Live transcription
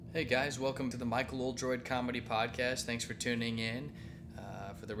Hey guys, welcome to the Michael Oldroyd Comedy Podcast. Thanks for tuning in.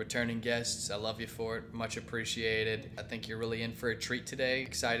 For the returning guests, I love you for it. Much appreciated. I think you're really in for a treat today.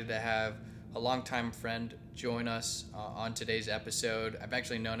 Excited to have a longtime friend join us on today's episode. I've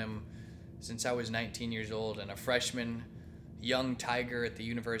actually known him since I was 19 years old and a freshman, young tiger at the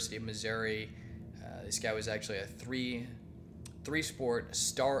University of Missouri. This guy was actually a three-sport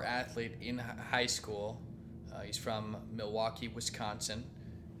star athlete in high school. He's from Milwaukee, Wisconsin.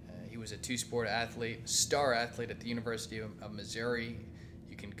 He was a two-sport athlete, star athlete at the University of Missouri.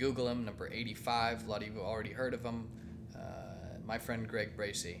 You can Google him, number 85. A lot of you have already heard of him. My friend Greg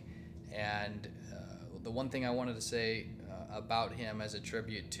Bracey. And the one thing I wanted to say about him as a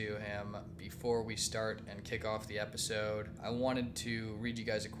tribute to him before we start and kick off the episode, I wanted to read you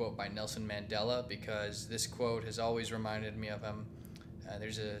guys a quote by Nelson Mandela because this quote has always reminded me of him.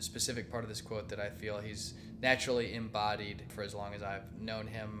 There's a specific part of this quote that I feel he's naturally embodied for as long as I've known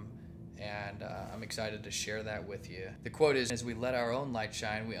him, and I'm excited to share that with you. The quote is, "As we let our own light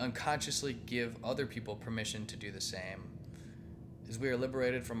shine, we unconsciously give other people permission to do the same. As we are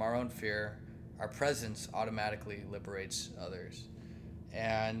liberated from our own fear, our presence automatically liberates others."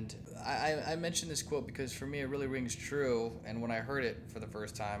 And I mentioned this quote because for me it really rings true, and when I heard it for the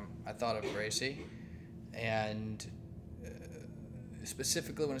first time, I thought of Bracey, and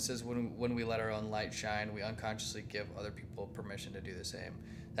specifically when it says when we let our own light shine, we unconsciously give other people permission to do the same.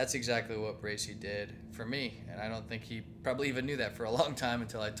 That's exactly what Bracey did for me, and I don't think he probably even knew that for a long time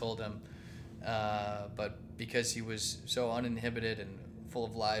until I told him. But because he was so uninhibited and full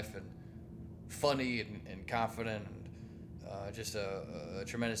of life and funny and confident and just a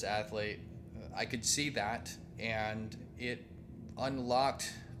tremendous athlete, I could see that, and it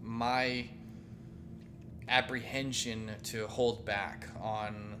unlocked my apprehension to hold back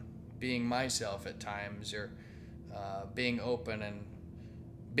on being myself at times, or being open and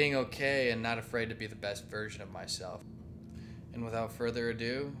being okay and not afraid to be the best version of myself. And without further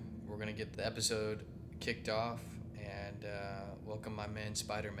ado, we're going to get the episode kicked off and welcome my man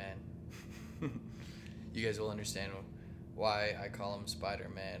Spider-Man. You guys will understand why I call him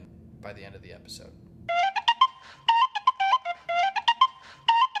Spider-Man by the end of the episode.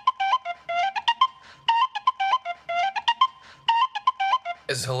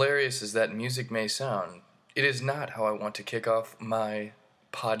 As hilarious as that music may sound, it is not how I want to kick off my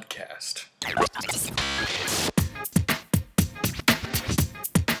podcast.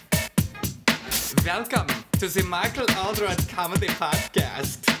 Welcome to the Michael Oldroyd Comedy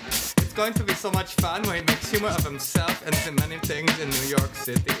Podcast. It's going to be so much fun where he makes humor of himself and the many things in New York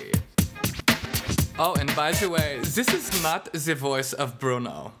City. Oh, and by the way, this is not the voice of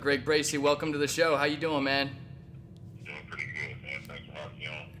Bruno. Greg Bracey, welcome to the show. How you doing, man? Doing pretty good, man. Thanks for having me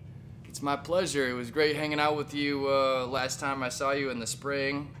on. It's my pleasure. It was great hanging out with you last time I saw you in the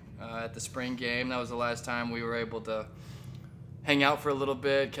spring at the spring game. That was the last time we were able to hang out for a little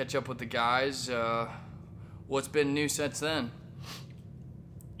bit, catch up with the guys. What's been new since then?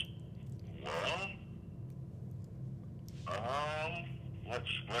 Well, let's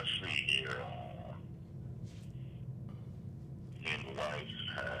see here. Me and the wife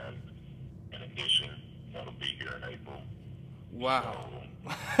had an addition that'll be here in April. Wow.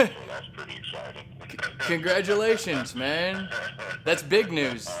 So that's pretty exciting. Congratulations, man. That's big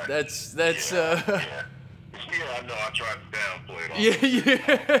news. That's Yeah, I know. I tried to downplay it.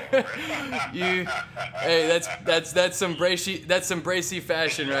 Hey, that's some Bracey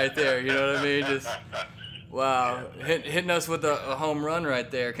fashion right there. You know what I mean? Just wow, hitting us with a home run right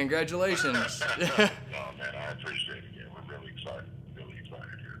there. Congratulations. No, man, I appreciate it. Yeah, we're really excited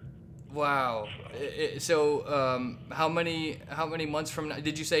here. Wow. So, how many months from now?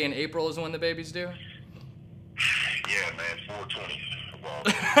 Did you say in April is when the baby's due? Yeah, man, 420. Well,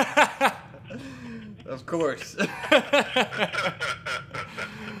 Of course.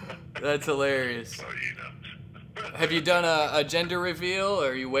 That's hilarious. so, Have you done a gender reveal? Or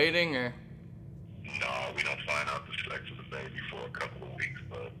are you waiting? Or No, we don't find out the sex of the baby for a couple of weeks,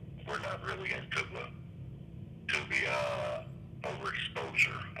 but we're not really into the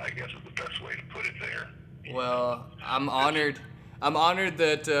overexposure, I guess is the best way to put it there. well, I'm honored. I'm honored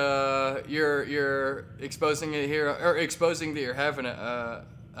that you're exposing it here, or exposing that you're having a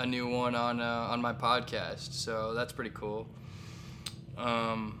new one on my podcast. So that's pretty cool.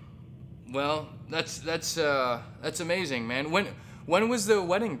 Well, that's amazing, man. When was the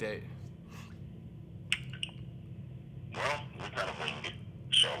wedding date? Well, we kind of winged it,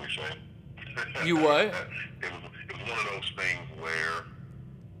 shall we say. You what? It was one of those things where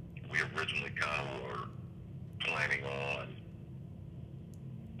we originally kind of were planning on,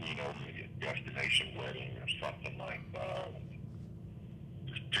 maybe a destination wedding or something like that.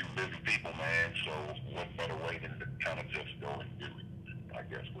 Just two busy people, man. So what better way than to kind of just go and do it? I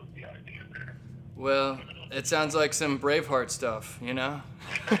guess was the idea there. Well, it sounds like some Braveheart stuff, you know?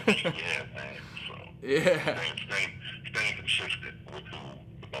 Yeah, man. So Yeah. staying consistent with who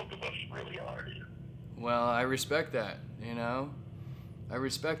the both of us really are here. Well, I respect that, you know? I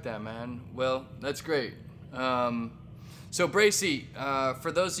respect that, man. Well, that's great. So, Bracy,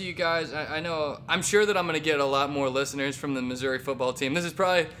 for those of you guys, I'm sure that I'm going to get a lot more listeners from the Missouri football team. This is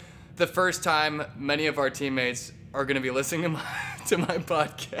probably the first time many of our teammates are going to be listening to my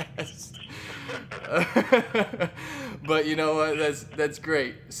podcast. But you know what? That's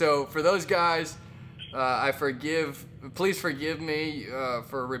great. So, for those guys, please forgive me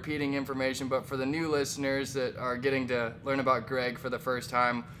for repeating information, but for the new listeners that are getting to learn about Greg for the first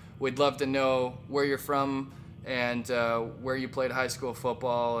time, we'd love to know where you're from and where you played high school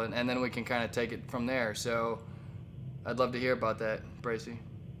football, and then we can kind of take it from there. So I'd love to hear about that, Bracy.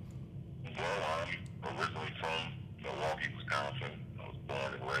 Well, I'm originally from Milwaukee, Wisconsin. I was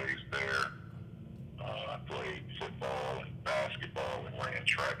born and raised there. I played football and basketball and ran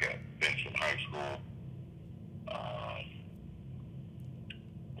track at Benson High School.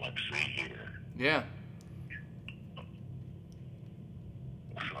 Let's see here. Yeah.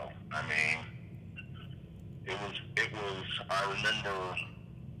 So, I mean, I remember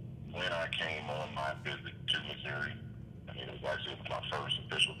when I came on my visit to Missouri. I mean, it was actually my first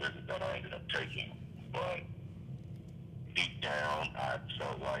official visit that I ended up taking, but deep down, I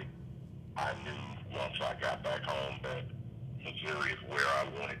felt like I knew once I got back home that Missouri is where I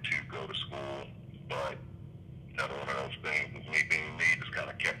wanted to go to school, but another one of those things with me being me just kind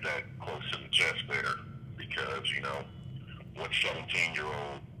of kept that close to the chest there because, you know, what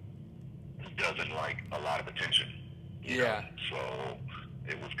 17-year-old doesn't like a lot of attention. You know? So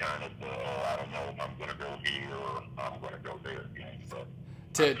it was kind of, I don't know if I'm going to go here or I'm going to go there again. But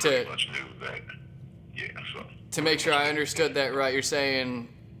I pretty much knew that, so. To make sure I understood that right, you're saying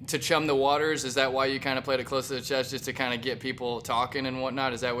to chum the waters, is that why you kind of played it close to the chest, just to kind of get people talking and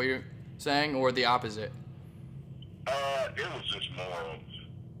whatnot? Is that what you're saying, or the opposite? It was just more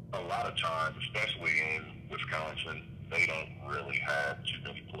of a lot of times, especially in Wisconsin, they don't really have too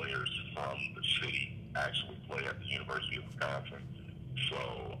many players from the city actually play at the University of Wisconsin.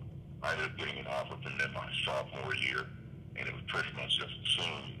 So I ended up getting an offer from them my sophomore year, and it was pretty much just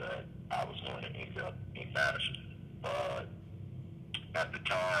assumed that I was going to end up in Madison. But at the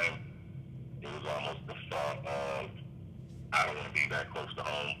time, it was almost the thought of, I don't want to be that close to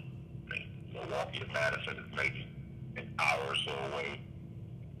home. I mean, Milwaukee to Madison is maybe an hour or so away,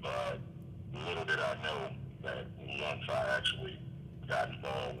 but little did I know that once I actually got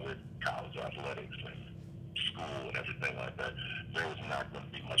involved with college athletics and school and everything like that, there was not going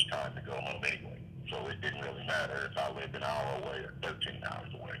to be much time to go home anyway. So it didn't really matter if I lived an hour away or 13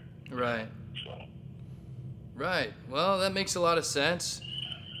 hours away. Right. So. Right. Well, that makes a lot of sense.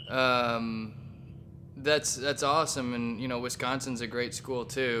 That's awesome, and you know, Wisconsin's a great school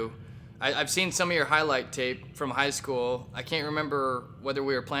too. I've seen some of your highlight tape from high school. I can't remember whether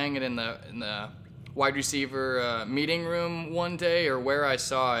we were playing it in the wide receiver meeting room one day or where I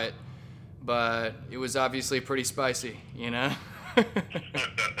saw it, but it was obviously pretty spicy, you know. We didn't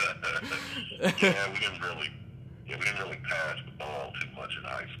really pass the ball too much in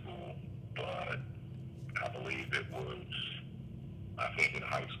high school, but I believe I think in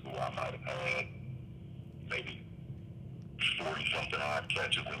high school I might have had maybe 40-something odd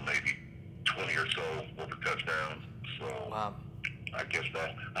catches and maybe 20 or so with a touchdown. So wow. I guess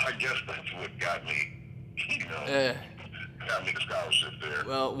that's what got me, you know, got me the scholarship there.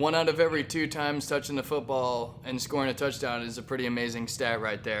 Well, 1 out of every 2 times touching the football and scoring a touchdown is a pretty amazing stat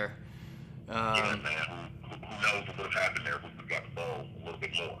right there. Yeah, man. Who knows what would have happened there if we got the ball a little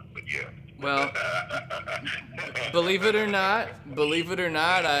bit more? But yeah. Well, believe it or not,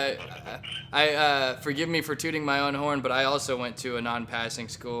 I forgive me for tooting my own horn, but I also went to a non-passing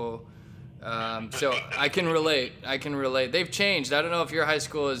school. So I can relate. They've changed. I don't know if your high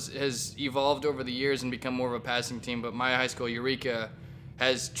school has evolved over the years and become more of a passing team, but my high school, Eureka,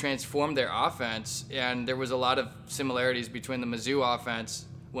 has transformed their offense, and there was a lot of similarities between the Mizzou offense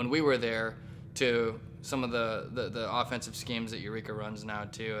when we were there to some of the offensive schemes that Eureka runs now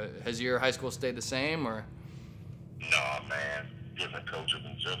too. Has your high school stayed the same, or? Nah, man. Different coaches,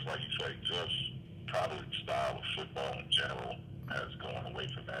 and just like you say, just probably the style of football in general has gone away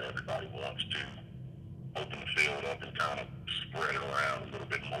from that. Everybody wants to open the field up and kind of spread it around a little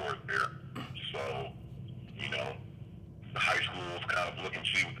bit more there. So, you know, the high schools kind of look and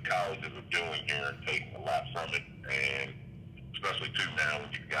see what the colleges are doing here and taking a lot from it. And especially, too, now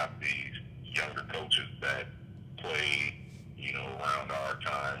when you've got these younger coaches that play, around our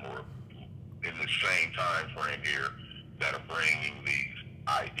time or in the same time frame here that are bringing these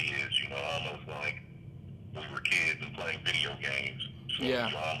ideas, almost like we were kids and playing video games. So Yeah.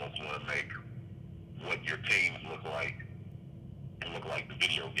 you almost want to make what your teams look like and look like the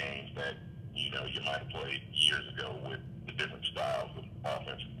video games that, you might have played years ago with the different styles of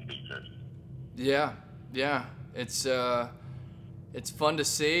offense and defense. Yeah, yeah. It's fun to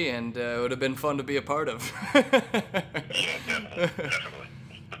see, and it would have been fun to be a part of. Yeah, definitely.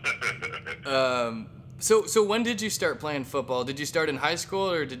 So when did you start playing football? Did you start in high school,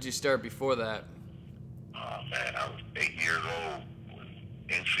 or did you start before that? Man, I was 8 years old when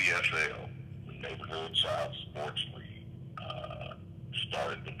NCSL, the Neighborhood Child Sports League,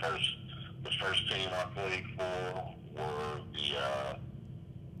 started. The first team I played for were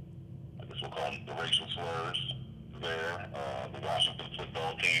I guess we'll call them the racial slurs there, the Washington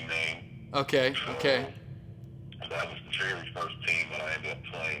football team name. Okay, So, okay. that was the very first team that I ended up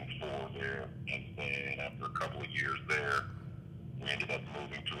playing for there. And then after a couple of years there, we ended up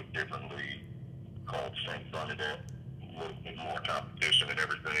moving to a different league called St. Bernadette, a little bit more competition and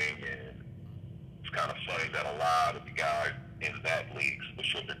everything. And it's kind of funny that a lot of the guys in that league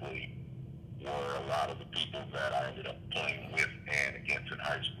specifically were a lot of the people that I ended up playing with and against in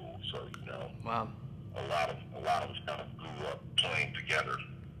high school. So, Wow. a lot of us kind of grew up playing together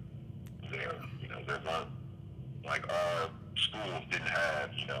there. There weren't, like, our schools didn't have,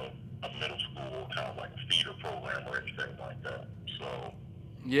 a middle school kind of like a feeder program or anything like that. So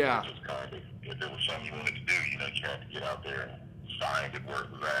Yeah. it was just kind of, if there was something you wanted to do, you had to get out there and find it where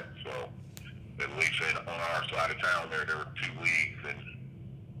it was at. So at least on our side of town there were two leagues, and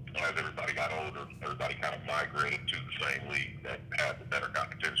as everybody got older, everybody kind of migrated to the same league that had the better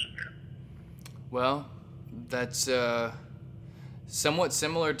competition there. Well, that's somewhat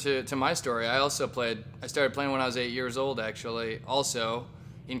similar to my story. I started playing when I was 8 years old, actually, also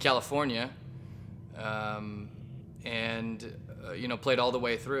in California, and played all the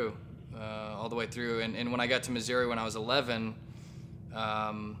way through. And when I got to Missouri when I was 11,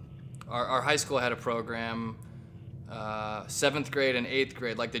 our high school had a program, 7th grade and 8th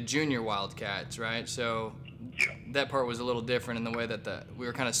grade, like the junior Wildcats, right? So that part was a little different in the way that we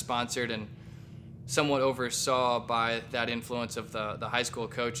were kind of sponsored and somewhat oversaw by that influence of the high school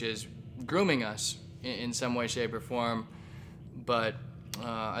coaches grooming us in some way, shape, or form. But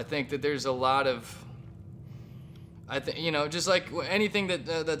I think that there's a lot of, just like anything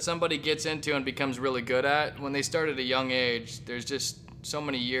that somebody gets into and becomes really good at, when they start at a young age, there's just so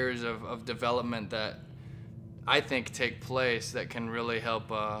many years of development that I think take place that can really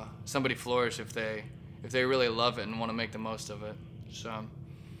help somebody flourish if they really love it and want to make the most of it. So.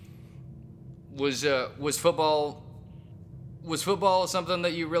 Was football something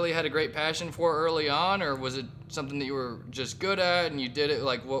that you really had a great passion for early on, or was it something that you were just good at and you did it?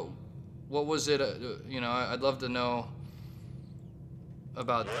 Like what was it? I'd love to know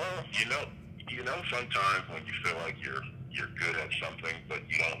about. Well, sometimes when you feel like you're good at something, but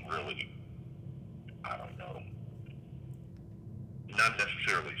you don't really, I don't know, not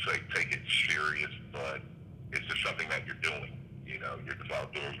necessarily say take it serious, but it's just something that you're doing. You're just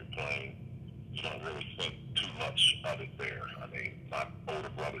out there, you're playing. You don't really think too much of it there. I mean, my older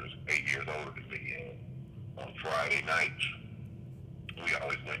brother is 8 years older than me, and on Friday nights, we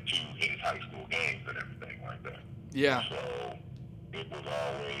always went to his high school games and everything like that. Yeah. So it was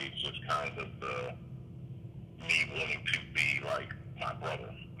always just kind of me wanting to be like my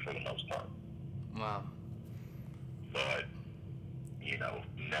brother for the most part. Wow. But,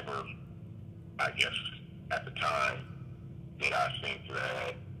 never, I guess, at the time, did I think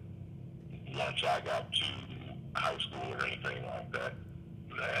that once I got to high school or anything like that,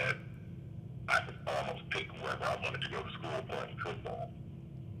 that I could almost pick wherever I wanted to go to school playing football.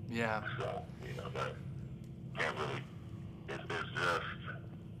 Yeah. So, that can't really, it's just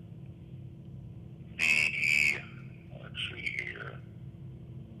let's see here,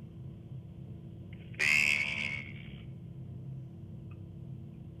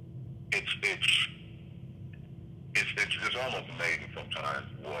 it's just almost amazing sometimes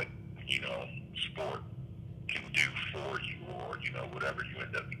what, sport can do for you, or, whatever you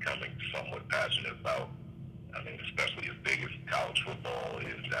end up becoming somewhat passionate about. I mean, especially as big as college football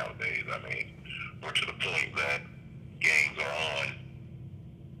is nowadays. I mean, we're to the point that games are on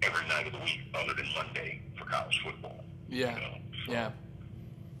every night of the week other than Monday for college football. Yeah. So, Yeah.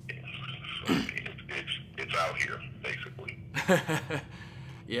 So, it's out here, basically.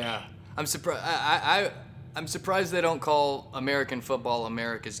 Yeah. I'm surprised. I'm surprised they don't call American football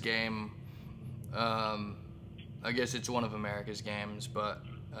America's game. I guess it's one of America's games, but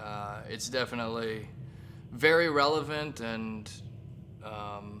it's definitely very relevant, and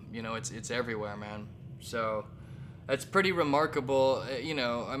it's everywhere, man. So that's pretty remarkable.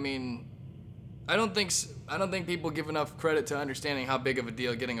 I mean, I don't think people give enough credit to understanding how big of a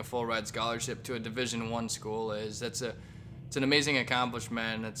deal getting a full ride scholarship to a Division I school is. It's an amazing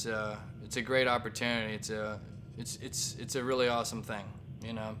accomplishment. It's a great opportunity. It's a really awesome thing,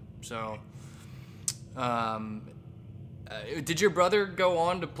 So, did your brother go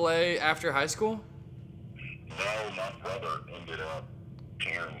on to play after high school? No, my brother ended up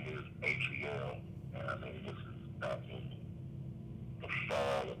tearing his ACL, and I mean, this is back in the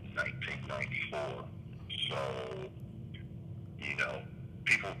fall of 1994. So,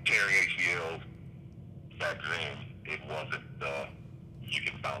 people tearing ACLs back then, it wasn't, you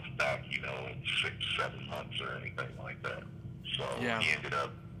can bounce back, in 6-7 months or anything like that. So yeah. He ended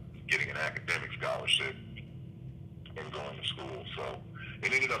up getting an academic scholarship and going to school. So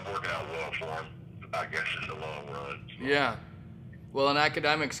it ended up working out well for him, I guess, in the long run. So. Yeah. Well, an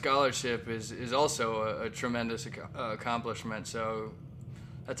academic scholarship is also a tremendous accomplishment. So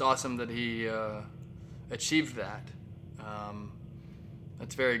that's awesome that he achieved that.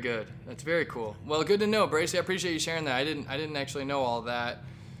 That's very good. That's very cool. Well, good to know, Bracy. I appreciate you sharing that. I didn't actually know all that.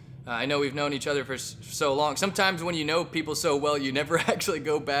 I know we've known each other for so long. Sometimes when you know people so well, you never actually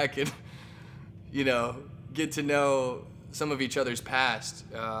go back and, get to know some of each other's past.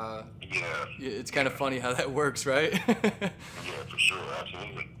 Yeah. It's kind of funny how that works, right? Yeah, for sure.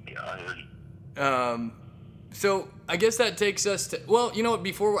 Absolutely. Yeah, I hear you. So I guess that takes us to, well,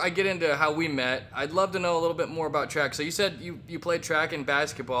 before I get into how we met, I'd love to know a little bit more about track. So you said you played track and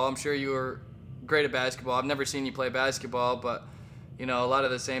basketball. I'm sure you were great at basketball. I've never seen you play basketball, but, a lot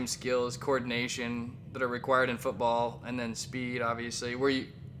of the same skills, coordination that are required in football, and then speed, obviously.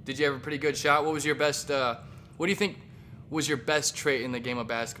 Did you have a pretty good shot? What was your best, what do you think was your best trait in the game of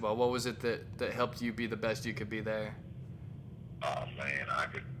basketball? What was it that helped you be the best you could be there? Oh, man, I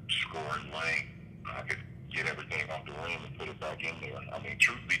could score in lane. I could get everything off the rim and put it back in there. I mean,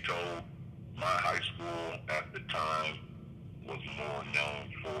 truth be told, my high school at the time was more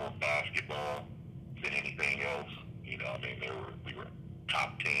known for basketball than anything else. We were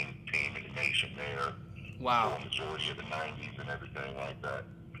top 10 team in the nation there. Wow. For the majority of the 90s and everything like that.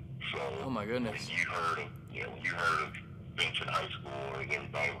 So, oh my goodness. When you heard of Vincent High School, as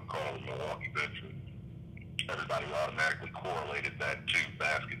everybody would call it, Milwaukee Vincent, everybody automatically correlated that to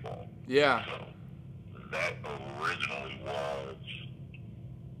basketball. Yeah. So that originally was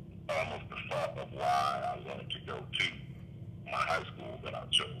almost the thought of why I wanted to go to my high school that I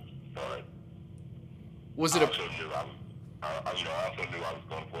chose. But was it I also knew I was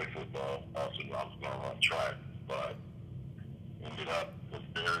going to play football. I also knew I was going to run track. But ended up the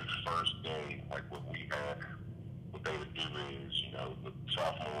very first day, like what they would do is, the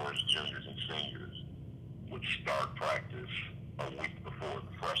sophomores, juniors, and seniors would start practice a week before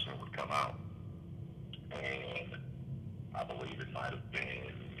the freshmen would come out. And I believe it might have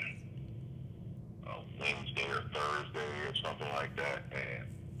been a Wednesday or Thursday or something like that. And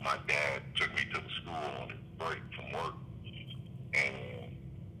my dad took me to the school on his break from work. And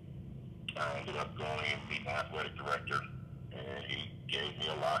I ended up going and meeting the athletic director. And he gave me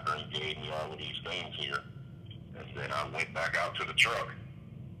a locker and gave me all of these things here. And then I went back out to the truck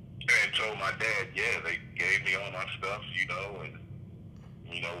and told my dad, yeah, they gave me all my stuff, and,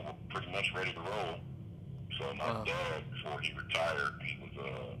 we're pretty much ready to roll. So my dad, before he retired, he was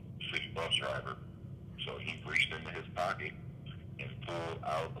a city bus driver. So he reached into his pocket and pulled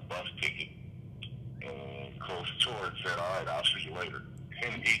out a bus ticket and closed the door and said, all right, I'll see you later.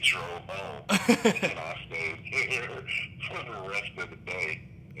 And he drove home. And I stayed here for the rest of the day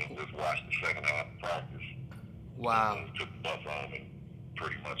and just watched the second half of practice. Wow. And took the bus home and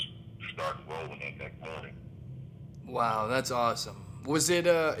pretty much started rolling that next morning. Wow, that's awesome. Was it,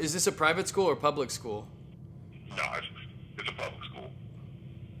 is this a private school or public school? No, it's a public school.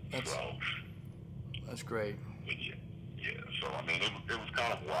 That's great. Yeah. So, I mean, it was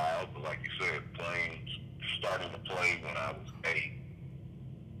kind of wild, but like you said, starting to play when I was 8.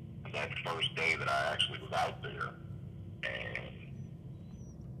 That first day that I actually was out there, and,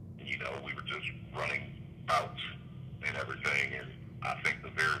 we were just running outs and everything, and I think the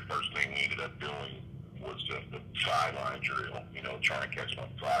very first thing we ended up doing was just a sideline drill, trying to catch them on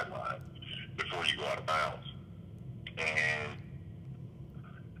the sideline before you go out of bounds. And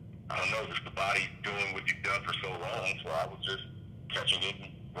I don't know, just the body doing what you've done for so long, so I was just catching it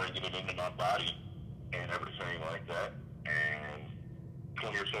and bringing it into my body and everything like that. And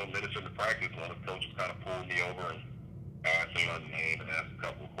 20 or so minutes into practice, one of the coaches kind of pulled me over and asked me my name and asked a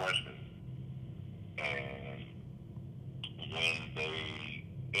couple of questions. And when they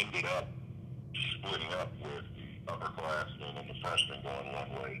ended up splitting up with the upperclassmen and the freshmen going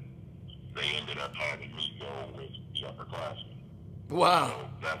one way, they ended up having me go with the upperclassmen. Wow. So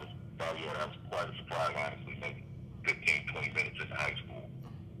that was quite a surprise, honestly, maybe 15, 20 minutes into high school.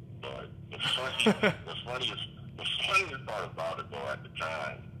 But the funniest part about it, though, at the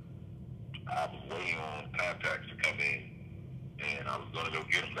time, I was waiting on contacts to come in, and I was going to go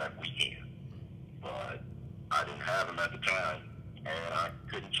get them that weekend. But I didn't have them at the time, and I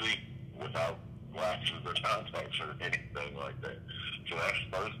couldn't see without glasses or contacts or anything like that. So that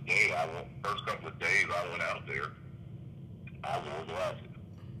first couple of days I went out there, I wore glasses.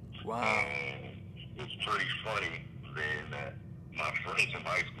 Wow. And it's pretty funny then that my friends in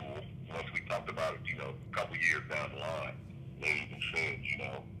high school, once we talked about it, a couple years down the line, they even said,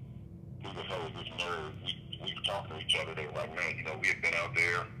 who the hell is this nerd? We were talking to each other. They were like, man, we had been out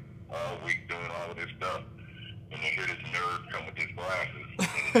there all week doing all of this stuff, and then here this nerd come with his glasses,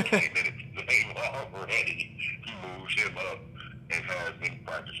 and in 20 minutes they already moves him up and has been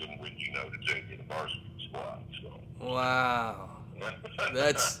practicing with, the JV and the varsity squad. So. Wow.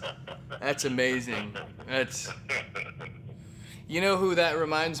 That's amazing. You know who that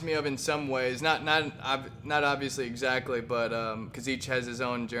reminds me of in some ways? Not obviously exactly, but because each has his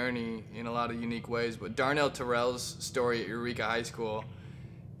own journey in a lot of unique ways. But Darnell Terrell's story at Eureka High School,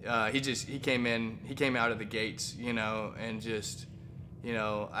 he came out of the gates, and just,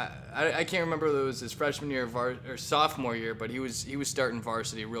 I can't remember if it was his freshman year or sophomore year, but he was starting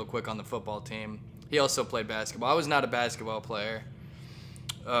varsity real quick on the football team. He also played basketball. I was not a basketball player.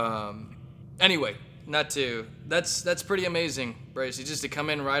 Anyway, that's pretty amazing, Bracy, just to come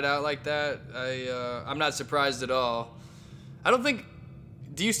in right out like that. I'm not surprised at all.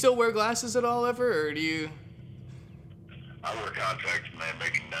 Do you still wear glasses at all ever, or do you? I wear contacts, man,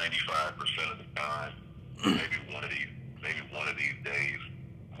 maybe 95% of the time. Maybe one of these days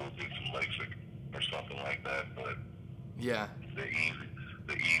we'll do some LASIK or something like that, but yeah. The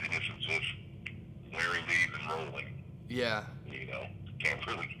easiness of just wearing these and rolling. Yeah. Can't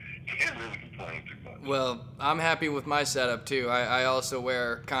really complain too much. Well, I'm happy with my setup too. I also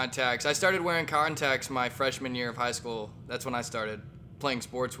wear contacts. I started wearing contacts my freshman year of high school. That's when I started playing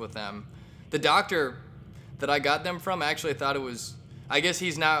sports with them. The doctor that I got them from actually thought it was, I guess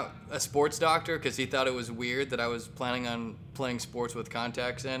he's now a sports doctor because he thought it was weird that I was planning on playing sports with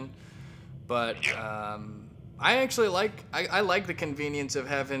contacts in. But I actually like the convenience of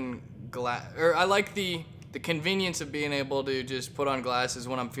having I like the convenience of being able to just put on glasses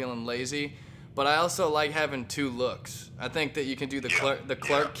when I'm feeling lazy, but I also like having two looks. I think that you can do the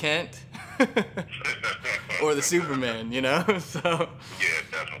Clark Kent or the Superman, So yeah,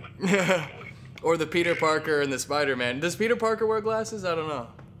 definitely. Or the Peter Parker and the Spider-Man. Does Peter Parker wear glasses? I don't know.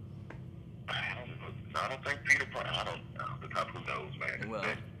 I don't think Peter Parker. I don't know. The top who knows, man. Well,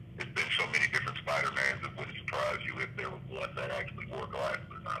 it's been so many different Spider-Mans. It wouldn't surprise you if there was one that actually wore glasses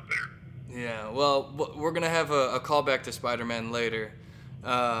or not there. Yeah, well, we're going to have a callback to Spider-Man later.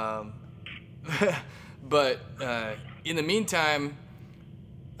 But in the meantime,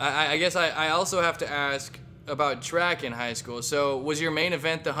 I guess I also have to ask about track in high school. So was your main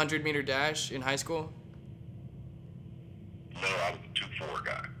event the 100-meter dash in high school? No, I was a 2.4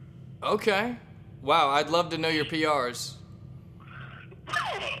 guy. Okay. Wow, I'd love to know your PRs.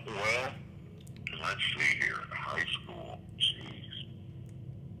 Well, let's see here. In high school,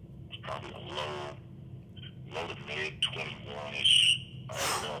 probably a low to mid 21-ish.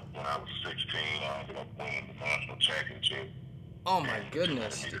 When I was 16, I ended up winning the national championship. Oh my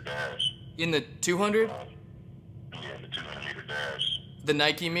goodness! 200-meter dash. In the 200? Yeah, the 200-meter dash. The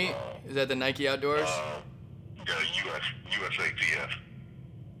Nike meet? Is that the Nike Outdoors? The USATF.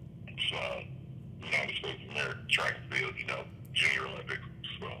 So, United States American Track and Field, Junior Olympics.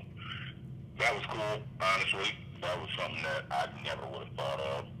 So that was cool, honestly. That was something that I never would have thought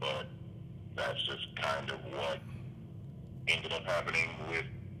of, but that's just kind of what ended up happening with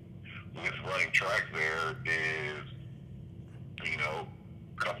running track there is, a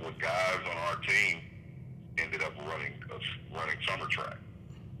couple of guys on our team ended up running summer track.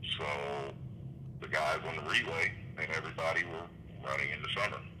 So the guys on the relay and everybody were running in the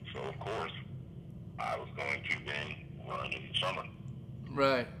summer. So of course I was going to then run in the summer.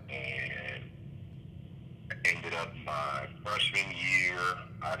 Right. And ended up my freshman year,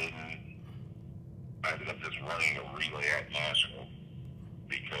 I ended up just running a relay at National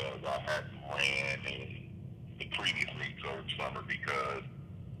because I hadn't ran in the previous meets over the summer because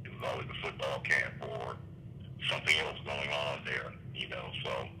it was always a football camp or something else going on there,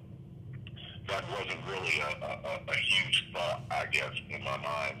 so that wasn't really a huge thought, I guess, in my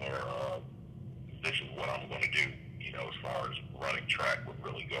mind there of this is what I'm going to do, as far as running track would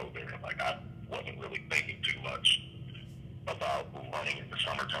really go there. Like, I wasn't really thinking too much about running in the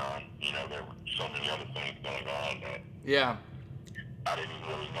summertime. You know, there were so many other things going on that Yeah. I didn't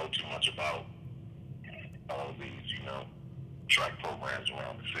really know too much about all of these, you know, track programs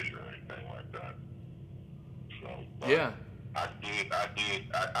around the city or anything like that. So, but Yeah. I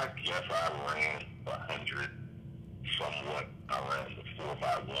guess I ran 100 somewhat. I ran the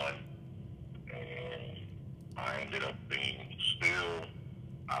 4x1, and I ended up being still,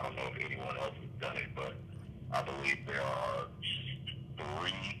 I don't know if anyone else has done it, but I believe there are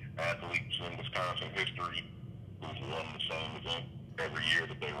 3 athletes in Wisconsin history who've won the same event every year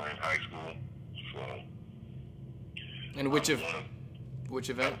that they were in high school. So, And which event?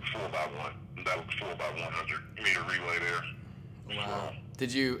 4x1. That was 4x100 meter relay there. Wow. So,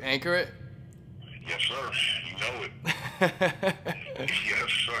 Did you anchor it? yes, sir. You know it. Yes,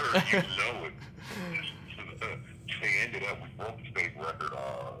 sir. You know it. They ended up, we broke the state record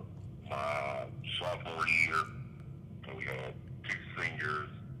my sophomore year. And we had 2 seniors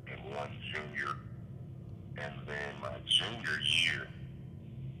and 1 junior. And then my junior year,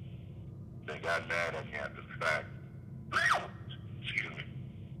 they got mad at me after the fact. Excuse me.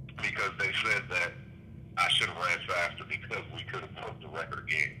 Because they said that I should have ran faster because we could have broke the record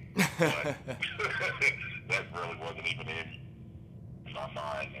again. But that really wasn't even in my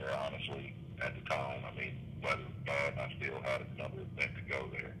mind there, honestly, at the time. I mean, weather was bad, and I still had another event to go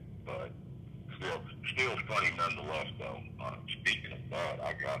there. But still funny nonetheless, though. Speaking of that,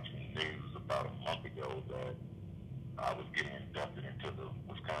 I got some news about a month ago that I was getting inducted into the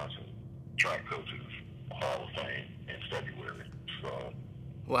Wisconsin Track Coaches Hall of Fame in February. So,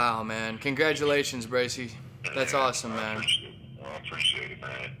 Wow, man. Congratulations, Bracy. That's awesome, man. I appreciate it,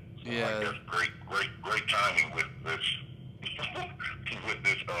 man. So Yeah. I guess great timing with this,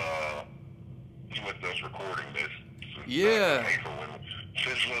 with this recording this. Yeah.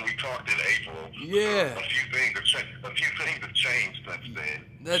 Since when we talked in April. Yeah. A few things have changed since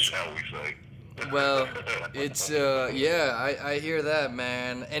then. Shall we say? Well, it's I hear that,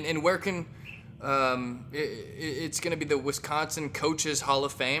 man. And where can it's going to be the Wisconsin Coaches Hall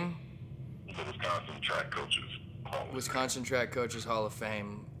of Fame? The Wisconsin Track Coaches Hall of Fame. Wisconsin Track Coaches Hall of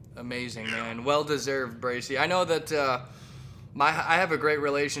Fame. Amazing, man. Well deserved, Bracy. I know that I have a great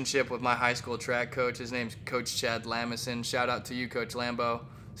relationship with my high school track coach. His name's Coach Chad Lamison. Shout out to you, Coach Lambo.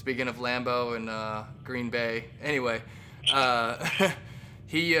 Speaking of Lambo and Green Bay. Anyway,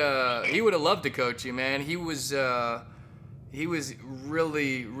 he would have loved to coach you, man. He was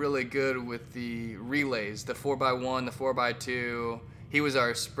really, really good with the relays, the 4x1, the 4x2. He was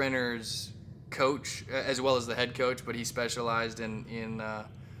our sprinters coach as well as the head coach, but he specialized in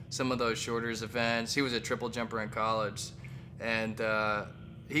some of those shorter events. He was a triple jumper in college, and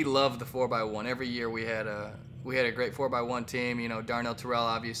he loved the 4x1. Every year we had a great 4x1 team. You know, Darnell Terrell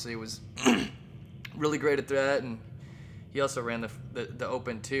obviously was really great at that, and he also ran the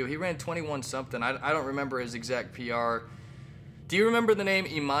Open too. He ran 21 something. I don't remember his exact PR. Do you remember the name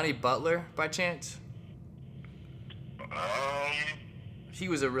Imani Butler by chance? He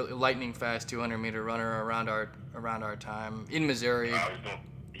was a really lightning fast 200 meter runner around our time in Missouri. I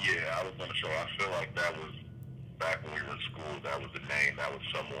was going to show. I feel like that was back when we were in school. That was the name. That was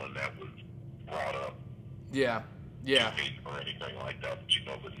someone that was brought up. Yeah. To me or anything like that.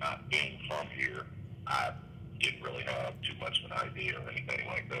 But but not being from here, I didn't really have too much of an idea or anything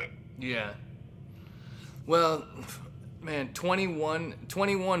like that. Yeah. Well, man, 21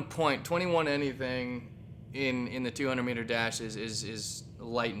 anything in the 200 meter dash is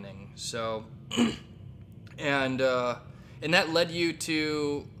lightning. So, and that led you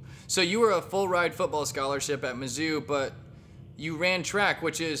to. So you were a full ride football scholarship at Mizzou, but you ran track,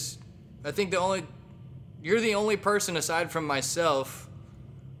 which is, I think you're the only person aside from myself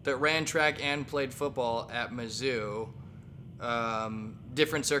that ran track and played football at Mizzou.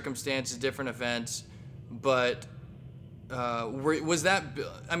 Different circumstances, different events, but was that?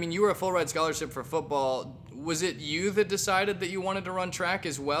 I mean, you were a full ride scholarship for football. Was it you that decided that you wanted to run track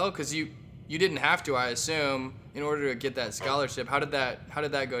as well? Because you didn't have to, I assume, in order to get that scholarship. How did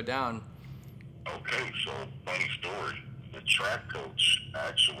that go down? Okay, so funny story. The track coach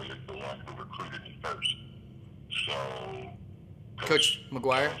actually is the one who recruited me first. So Coach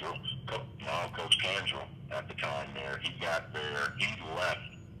McGuire? Coach Cantrell at the time there. He got there. He left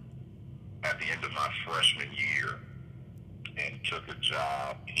at the end of my freshman year and took a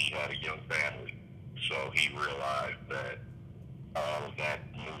job. He had a young family. So he realized that all of that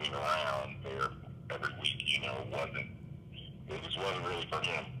moving around there every week, it just wasn't really for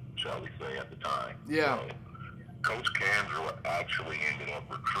him, shall we say, at the time. Yeah. So Coach Cantrell actually ended up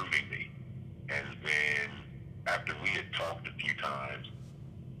recruiting me. And then after we had talked a few times,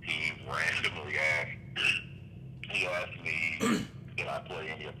 he randomly asked me, did I play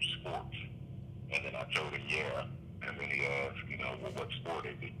any other sports? And then I told him, yeah. And then he asked, well, what sport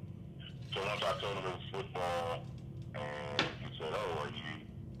is it? So once I told him it was football, and he said, oh,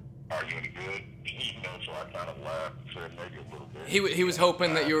 are you any good? So I kind of laughed and said maybe a little bit. He was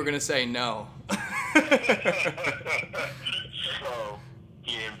hoping that you were going to say no. So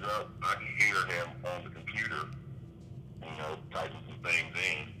he ends up, I can hear him on the computer, typing some things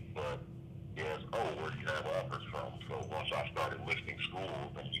in, but he asked, oh, where do you have offers from? So once I started listing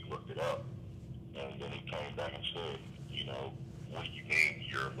schools, and he looked it up, and then he came back and said, what do you mean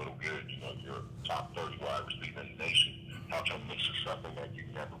you're a little good? You're a top 30 wide receiver in the nation. How come this is something that you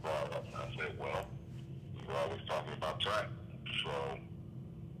never brought up? And I said, well, we were always talking about track. So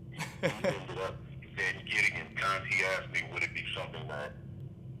he ended up then getting in contact. He asked me, would it be something that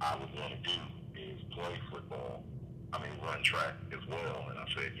I would want to do is play football? Run track as well. And I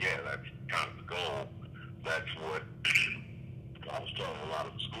said, yeah, that's kind of the goal. That's what I was telling a lot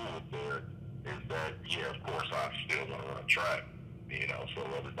of the schools there is that, yeah, of course, I'm still going to run track. So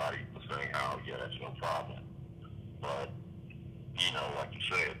everybody was saying how, yeah, that's no problem. But, like you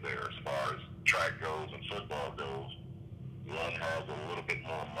said there, as far as track goes and football goes, one has a little bit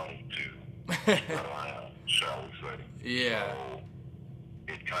more money to run around, shall we say. Yeah. So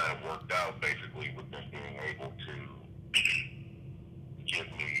it kind of worked out basically with them being able to give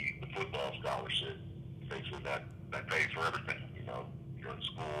me the football scholarship. Basically that pays for everything. You're in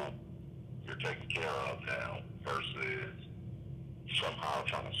school, you're taken care of now, versus somehow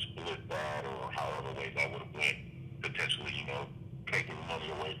trying to split that or however way that would have went, potentially, taking money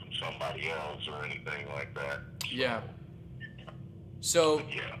away from somebody else or anything like that. Yeah. So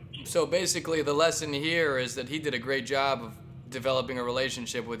basically the lesson here is that he did a great job of developing a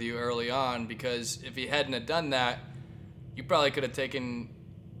relationship with you early on, because if he hadn't have done that, you probably could have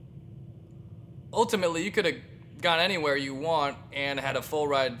ultimately you could have gone anywhere you want and had a full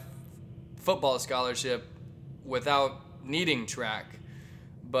ride football scholarship without needing track.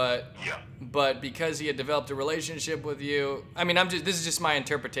 But because he had developed a relationship with you, this is just my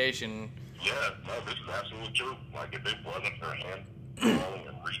interpretation. Yeah, no, this is absolutely true. Like, if it wasn't for him calling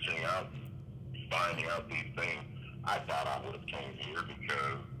and reaching out and finding out these things, I thought I would have came here,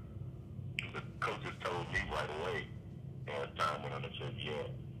 because the coaches told me right away as time went on and said, yeah,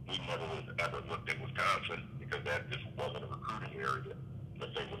 we never would have ever looked at Wisconsin, because that just wasn't a recruiting area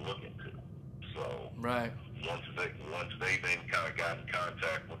that they would look into. So right. Once they then kind of got in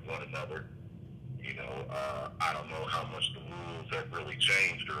contact with one another, I don't know how much the rules have really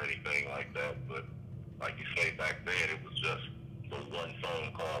changed or anything like that, but like you say, back then it was just the one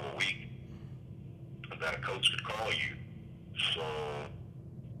phone call a week that a coach could call you. So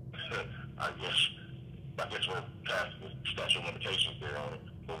I guess we're past the special limitations there on it.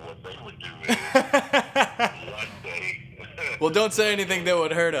 But what they would do is one day. Well, don't say anything that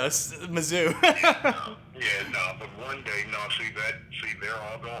would hurt us, Mizzou. But one day, they're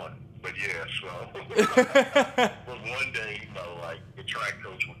all gone. But yeah, so. But one day, like, the track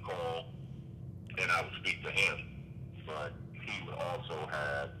coach would call, and I would speak to him. But he would also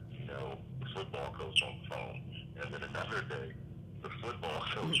have, the football coach on the phone. And then another day, the football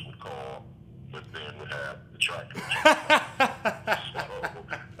coach would call, but then would have the track coach. So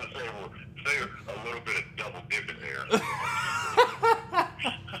they were a little bit of double dipping there.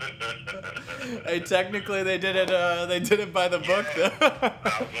 Hey, technically they did it by the book, though.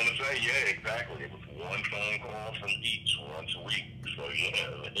 I was gonna say, yeah, exactly. It was one phone call from each once a week. So yeah.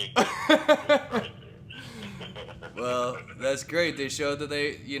 Well, that's great. They showed that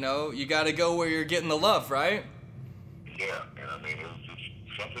you got to go where you're getting the love, right? Yeah, and it was just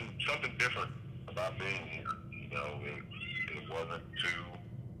something different about being here. It wasn't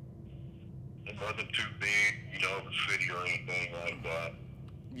too big, of a city or anything like that.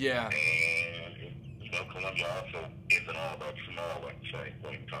 Yeah. And Columbia also isn't all that small at the same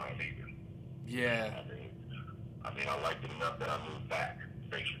point in time either. Yeah. I liked it enough that I moved back.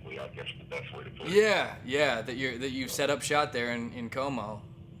 Basically, I guess the best way to put it. Yeah, that you've set up shop there in Como,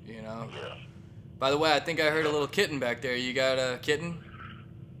 Yeah. By the way, I think I heard a little kitten back there. You got a kitten?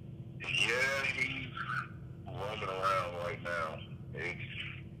 Yeah, he's roaming around right now. It's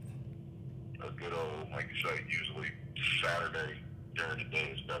a good old, like you say, usually Saturday during the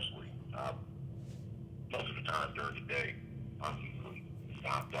day, especially. Most of the time during the day, I'm usually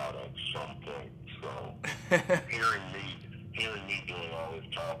knocked out at some point. So hearing me doing all this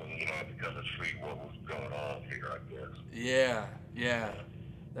talking, he had to come and see what was going on here, I guess. Yeah.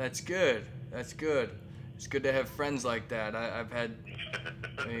 That's good. It's good to have friends like that. I've had,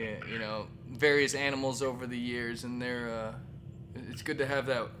 various animals over the years, and they're It's good to have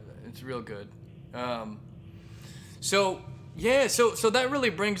that. It's real good. So that really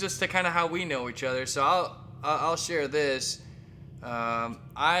brings us to kind of how we know each other. So I'll share this. As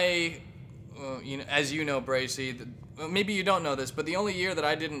you know, Bracy, maybe you don't know this, but the only year that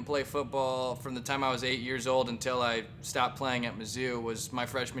I didn't play football from the time I was 8 years old until I stopped playing at Mizzou was my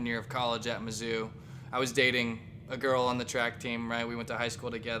freshman year of college at Mizzou. I was dating a girl on the track team, right? We went to high school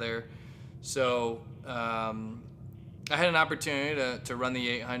together. So I had an opportunity to run the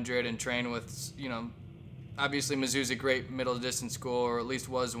 800 and train with, obviously Mizzou's a great middle distance school, or at least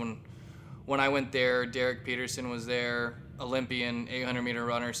was when I went there. Derek Peterson was there, Olympian 800-meter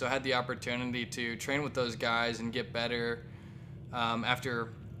runner, so I had the opportunity to train with those guys and get better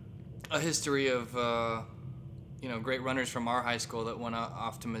after a history of great runners from our high school that went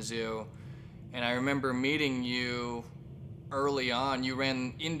off to Mizzou. And I remember meeting you early on. You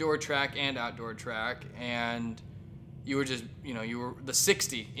ran indoor track and outdoor track, and you were just, you were the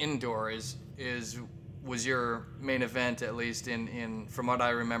 60 indoor was your main event, at least in from what I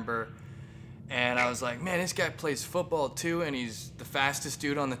remember. And I was like, man, this guy plays football too, and he's the fastest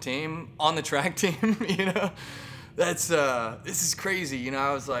dude on the team, on the track team. This is crazy.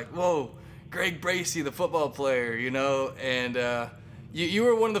 I was like, whoa, Greg Bracy, the football player. And you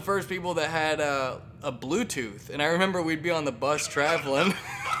were one of the first people that had a Bluetooth, and I remember we'd be on the bus traveling.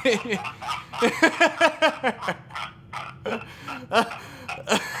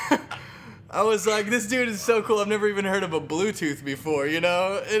 I was like, this dude is so cool. I've never even heard of a Bluetooth before, And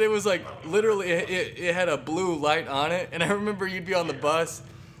it was like, literally, it had a blue light on it. And I remember you'd be on the bus,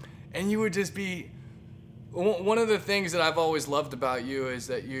 and you would just be... One of the things that I've always loved about you is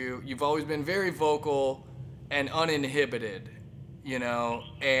that you've always been very vocal and uninhibited,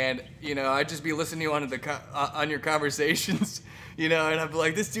 And, I'd just be listening to you on your conversations, and I'd be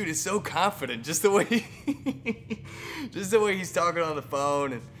like, this dude is so confident, just the way he's talking on the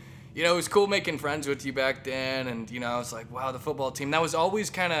phone. And it was cool making friends with you back then, and, I was like, wow, the football team. That was always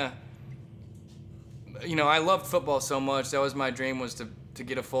kind of, I loved football so much. That was my dream, was to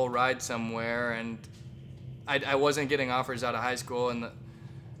get a full ride somewhere, and I wasn't getting offers out of high school, and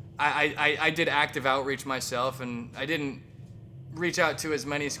I did active outreach myself, and I didn't reach out to as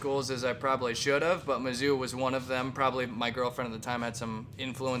many schools as I probably should have, but Mizzou was one of them. Probably my girlfriend at the time had some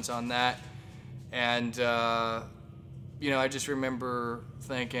influence on that, and I just remember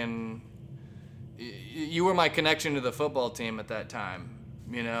thinking you were my connection to the football team at that time,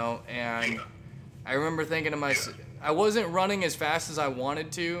 and I remember thinking to myself, I wasn't running as fast as I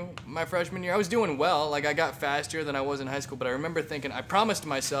wanted to my freshman year. I was doing well, like I got faster than I was in high school, but I remember thinking, I promised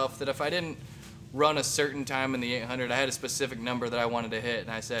myself that if I didn't run a certain time in the 800, I had a specific number that I wanted to hit,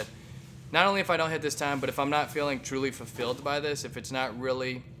 and I said, not only if I don't hit this time, but if I'm not feeling truly fulfilled by this, if it's not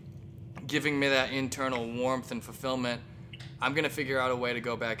really giving me that internal warmth and fulfillment, I'm going to figure out a way to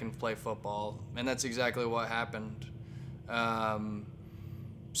go back and play football. And that's exactly what happened.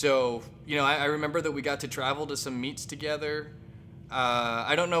 So, I remember that we got to travel to some meets together.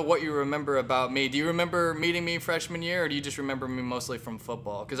 I don't know what you remember about me. Do you remember meeting me freshman year, or do you just remember me mostly from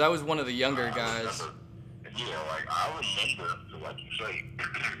football? Because I was one of the younger guys. I remember, like you say,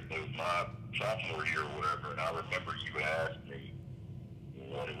 it was my sophomore year or whatever, and I remember you asked me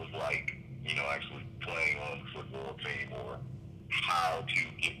what it was like, actually playing on the football team, or how to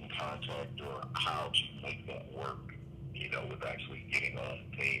get in contact, or how to make that work, with actually getting on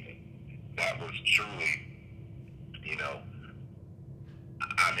the team. And that was truly,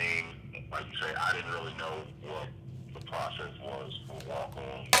 like you say, I didn't really know what the process was for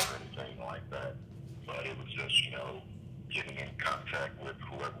walk-ons or anything like that, but it was just, getting in contact with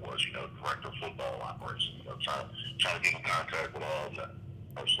whoever was, director of football operations, trying to get in contact with all of them,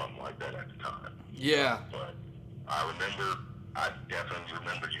 or something like that at the time. Yeah. But I definitely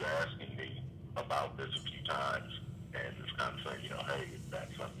remember you asking me about this a few times, and just kind of saying, hey, if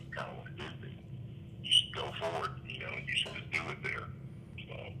that's something you kind of want to do, then you should go forward, and you should just do it there.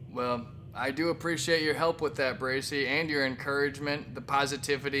 So. Well, I do appreciate your help with that, Bracy, and your encouragement, the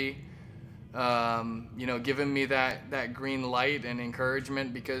positivity, giving me that green light and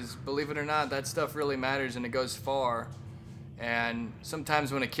encouragement, because believe it or not, that stuff really matters and it goes far. And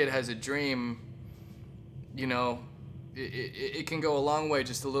sometimes when a kid has a dream, it can go a long way.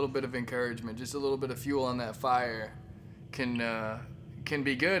 Just a little bit of encouragement, just a little bit of fuel on that fire can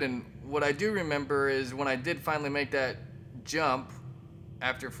be good. And what I do remember is when I did finally make that jump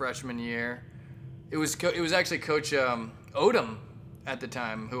after freshman year, it was actually Coach Odom at the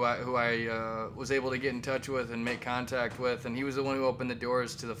time who I was able to get in touch with and make contact with, and he was the one who opened the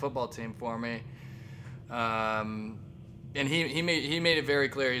doors to the football team for me. And he made it very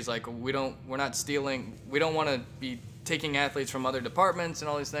clear. He's like, we're not stealing. We don't want to be taking athletes from other departments and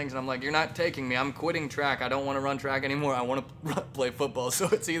all these things, and I'm like, you're not taking me. I'm quitting track. I don't want to run track anymore. I want to play football. So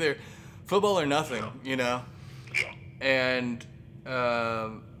it's either football or nothing, you know? Yeah. And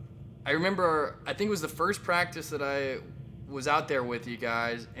I remember, I think it was the first practice that I was out there with you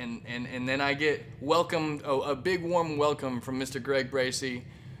guys, and then I get welcomed, a big warm welcome from Mr. Greg Bracey.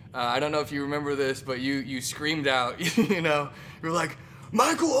 I don't know if you remember this, but you screamed out, you know, you were like,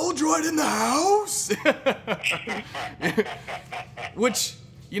 Michael Oldroyd in the house? Which,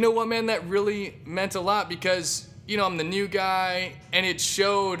 you know what, man, that really meant a lot because, you know, I'm the new guy, and it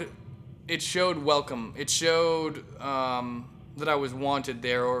showed welcome. It showed that I was wanted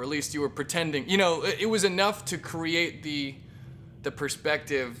there, or at least you were pretending. You know, it was enough to create the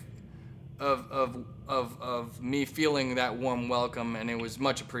perspective of me feeling that warm welcome, and it was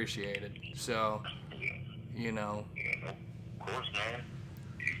much appreciated. So, you know. Yeah, of course, man.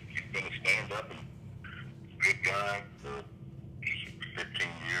 You've been a stand-up and good guy for 15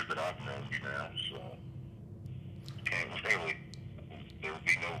 years that I've known you now, so can't really, there would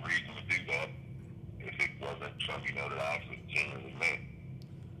be no reason to do that if it wasn't something, you know, that I actually genuinely meant.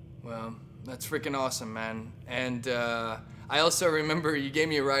 Well, that's freaking awesome, man. And I also remember you gave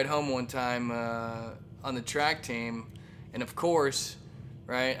me a ride home one time on the track team, and of course,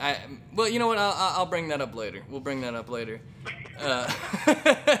 right? Well, you know what? I'll bring that up later. We'll bring that up later.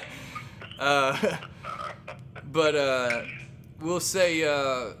 But we'll say,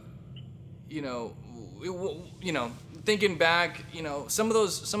 you know, thinking back, you know, some of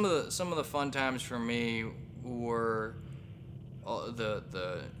the fun times for me were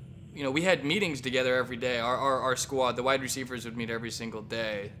the you know, we had meetings together every day. Our squad, the wide receivers, would meet every single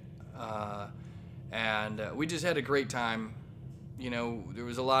day, and we just had a great time. You know, there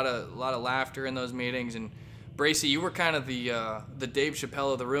was a lot of laughter in those meetings. And Bracey, you were kind of the Dave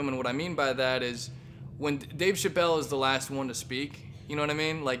Chappelle of the room, and what I mean by that is when Dave Chappelle is the last one to speak. You know what I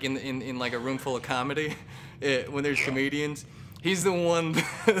mean? Like in like a room full of comedy, when there's comedians, he's the one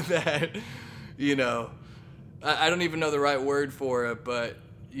that, you know, I don't even know the right word for it, but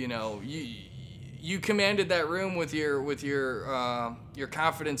you know, you commanded that room with your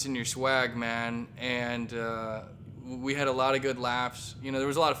confidence and your swag, man, and we had a lot of good laughs. You know, there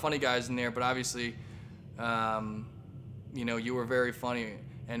was a lot of funny guys in there, but obviously, you know, you were very funny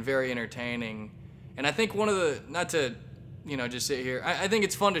and very entertaining. And I think one of the, not to, you know, just sit here, I think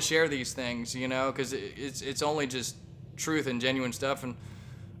it's fun to share these things, you know, because it's only just truth and genuine stuff, and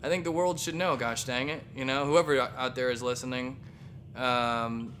I think the world should know, gosh dang it, you know, whoever out there is listening.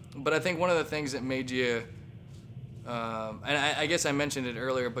 But I think one of the things that made you, and I guess I mentioned it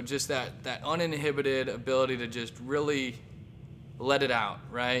earlier, but just that uninhibited ability to just really let it out,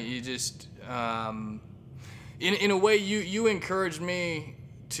 right? You just, in a way, you encouraged me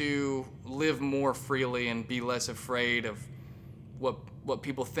to live more freely and be less afraid of what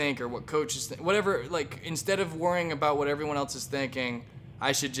people think or what coaches think, whatever. Like, instead of worrying about what everyone else is thinking,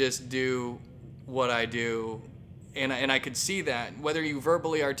 I should just do what I do. And I could see that, whether you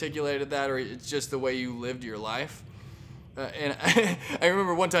verbally articulated that or it's just the way you lived your life. And I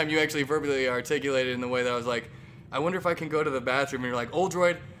remember one time you actually verbally articulated in the way that I was like, I wonder if I can go to the bathroom. And you're like,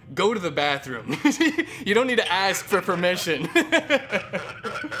 Oldroyd, go to the bathroom. You don't need to ask for permission.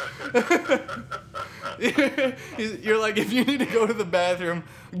 You're like, if you need to go to the bathroom,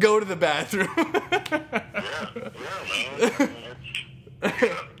 go to the bathroom.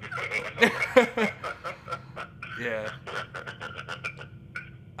 Yeah.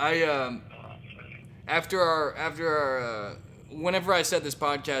 After our whenever I set this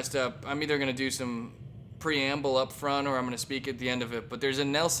podcast up, I'm either gonna do some preamble up front or I'm gonna speak at the end of it. But there's a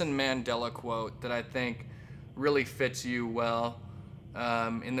Nelson Mandela quote that I think really fits you well,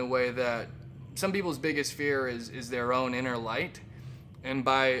 in the way that some people's biggest fear is their own inner light, and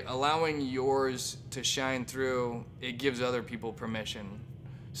by allowing yours to shine through, it gives other people permission.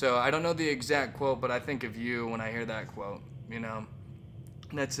 So I don't know the exact quote, but I think of you when I hear that quote. You know,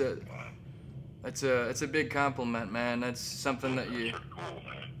 that's a big compliment, man. That's something that you.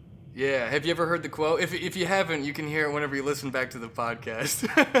 Yeah. Have you ever heard the quote? If you haven't, you can hear it whenever you listen back to the podcast.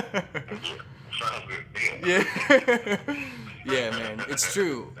 Yeah. Yeah, man. It's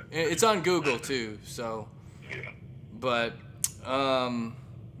true. It's on Google too. So. But,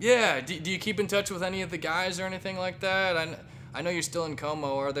 yeah. Do you keep in touch with any of the guys or anything like that? I know you're still in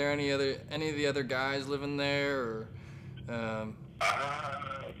Como. Are there any of the other guys living there? Or, man,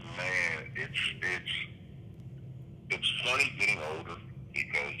 it's funny getting older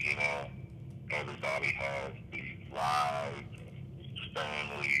because, you know, everybody has these lives, these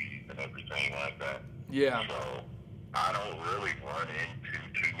families, and everything like that. Yeah. So I don't really run into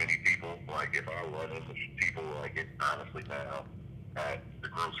too many people people, like if I run into people like it honestly now at the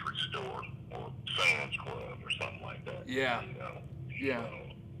grocery store or Sam's Club or something like that. Yeah. You know? Yeah. So,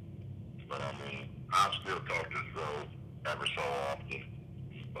 but I mean, I still talk to Zoe ever so often.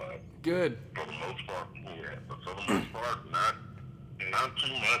 But Good. for the most part, yeah. But for the most part, not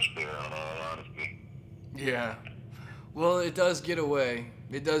too much there, in all honesty. Yeah. Well, it does get away.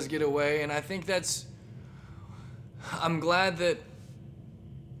 It does get away, and I think I'm glad that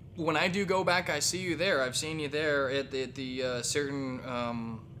when I do go back, I see you there. I've seen you there at the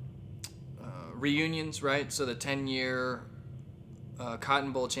certain reunions, right? So the 10-year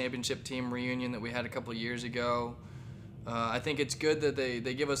Cotton Bowl championship team reunion that we had a couple of years ago. I think it's good that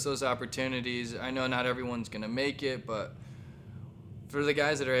they give us those opportunities. I know not everyone's going to make it, but for the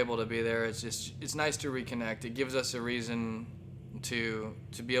guys that are able to be there, it's nice to reconnect. It gives us a reason to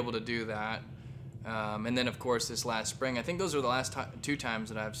be able to do that. And then, of course, this last spring, I think those were the last two times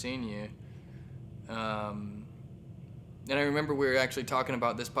that I've seen you. And I remember we were actually talking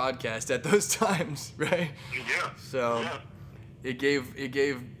about this podcast at those times, right? Yeah. So yeah. it gave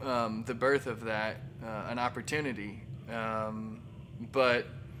the birth of that an opportunity. But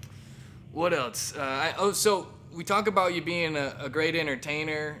what else? So we talk about you being a great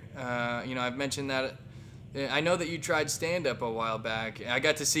entertainer. I've mentioned that. I know that you tried stand-up a while back. I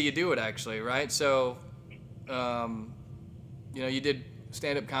got to see you do it, actually, right? So, you did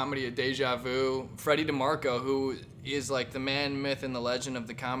stand-up comedy at Deja Vu. Freddie DeMarco, who is like the man, myth, and the legend of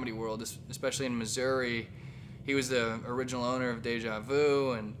the comedy world, especially in Missouri. He was the original owner of Deja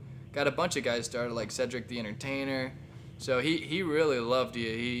Vu and got a bunch of guys started, like Cedric the Entertainer. So he really loved you.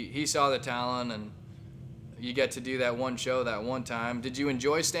 He saw the talent, and you got to do that one show that one time. Did you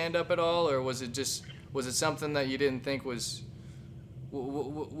enjoy stand-up at all, or was it something that you didn't think was?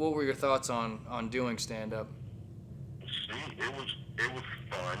 What were your thoughts on doing stand-up? See, it was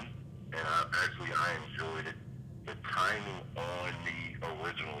fun, and I enjoyed it. The timing on me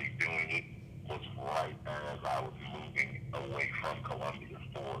originally doing it was right as I was moving away from Columbia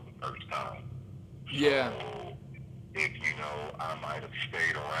for the first time. Yeah. So if I might have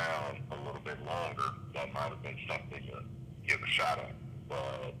stayed around a little bit longer, that might have been something to give a shot at.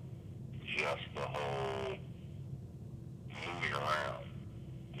 But just the whole moving around,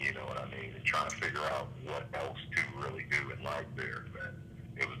 you know what I mean, and trying to figure out what else to really do in life there, that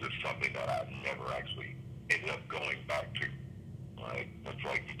it was just something that I never actually ended up going back to. Like, it's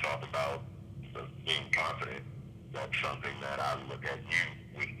like you talk about being confident. That's something that I look at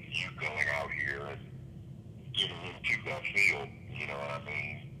you, with you going out here and getting into that field, you know what I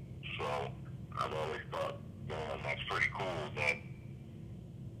mean? So I've always thought, man, that's pretty cool that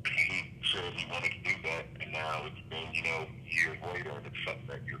he said he wanted to do that, and now it's been, years later, and it's something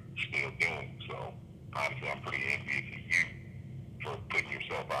that you're still doing. So honestly, I'm pretty envious of you for putting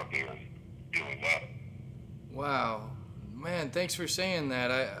yourself out there and doing that. Wow, man, thanks for saying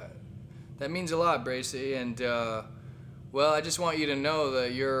that. That means a lot, Bracy, and well, I just want you to know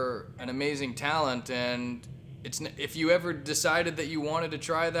that you're an amazing talent, and if you ever decided that you wanted to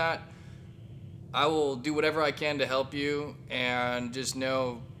try that, I will do whatever I can to help you, and just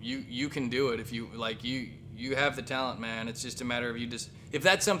know you can do it. If you like, you have the talent, man. It's just a matter of if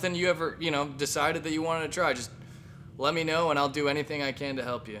that's something you ever decided that you wanted to try, just let me know, and I'll do anything I can to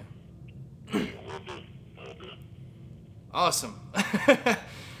help you. Will do. Awesome.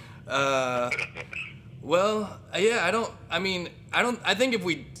 Well, yeah, I think if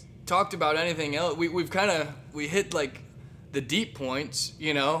we talked about anything else, we hit like the deep points,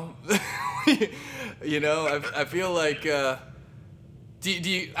 I feel like, do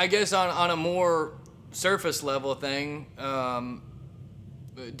you, I guess on a more surface level thing,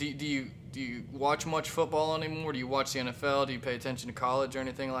 do you watch much football anymore? Do you watch the NFL? Do you pay attention to college or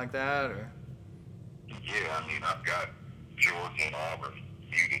anything like that? Or? Yeah, I've got Georgia and Auburn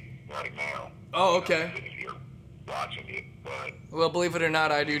muted right now. Oh, okay. I'm sitting here watching it, but well, believe it or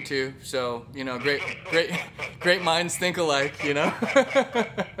not, I do too. So great minds think alike. Yeah, so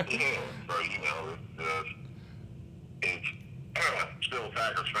it's still a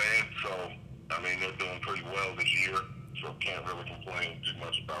Packers fan, so they're doing pretty well this year, so can't really complain too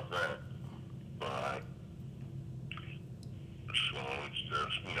much about that. But so it's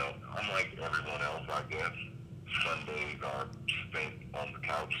just I'm like everyone else, I guess. Sundays are spent on the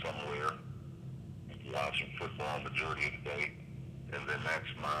couch somewhere, watching football majority of the day, and then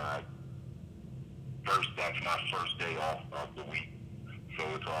that's my first day off of the week. So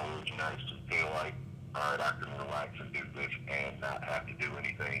it's always nice to feel like, all right, I can relax and do this and not have to do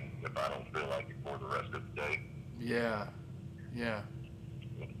anything if I don't feel like it for the rest of the day. Yeah.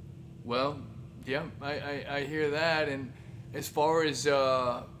 Well, yeah, I hear that. And as far as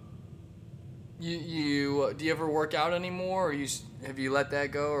You do you ever work out anymore, or have you let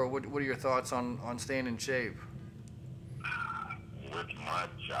that go, or what are your thoughts on staying in shape? With my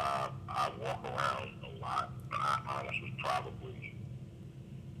job, I walk around a lot. I honestly probably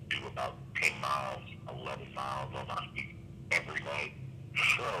do about 10 miles, 11 miles on my feet every night.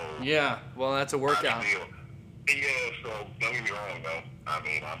 So Yeah, well, that's a workout. So don't get me wrong though. I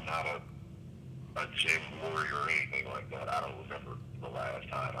mean, I'm not a gym warrior or anything like that. I don't remember the last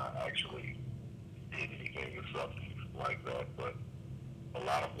time I actually did anything of substance like that. But a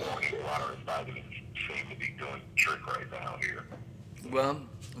lot of walking, water, and vitamins seem to be doing the trick right now here. Well,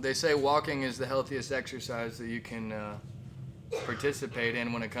 they say walking is the healthiest exercise that you can participate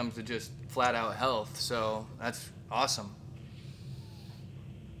in when it comes to just flat out health. So that's awesome.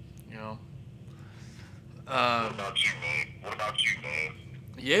 You know. What about you, man? What about you, man?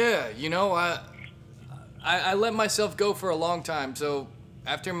 Yeah, you know, I let myself go for a long time. So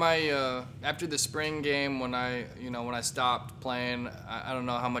after after the spring game when I stopped playing, I don't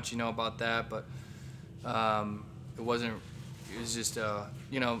know how much you know about that, but it was just the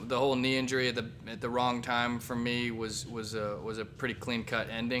whole knee injury at the wrong time for me was a pretty clean cut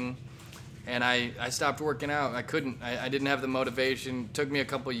ending. And I stopped working out. I couldn't. I didn't have the motivation. It took me a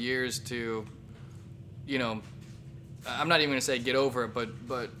couple years to, I'm not even going to say get over it,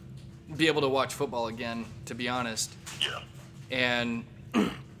 but be able to watch football again, to be honest. Yeah. And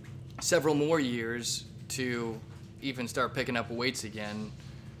several more years to even start picking up weights again.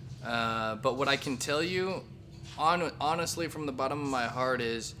 But what I can tell you, honestly, from the bottom of my heart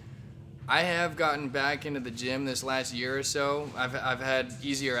is I have gotten back into the gym this last year or so. I've had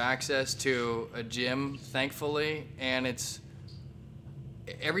easier access to a gym, thankfully, and it's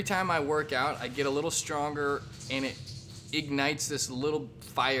every time I work out, I get a little stronger, and it ignites this little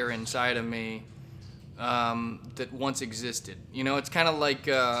fire inside of me that once existed. It's kind of like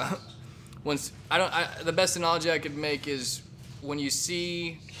the best analogy I could make is when you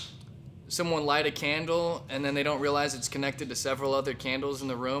see someone light a candle and then they don't realize it's connected to several other candles in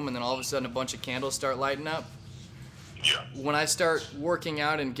the room, and then all of a sudden a bunch of candles start lighting up. Yeah. When I start working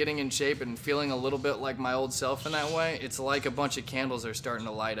out and getting in shape and feeling a little bit like my old self in that way, it's like a bunch of candles are starting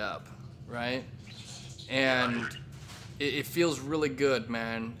to light up, right? And it feels really good,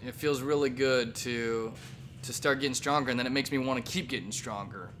 man. It feels really good to start getting stronger, and then it makes me want to keep getting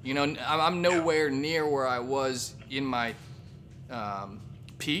stronger. I'm nowhere near where I was in my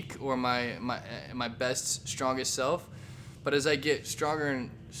peak or my best, strongest self, but as I get stronger and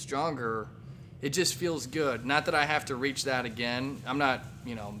stronger, it just feels good. Not that I have to reach that again. I'm not,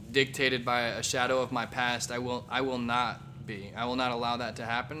 dictated by a shadow of my past. I will not be. I will not allow that to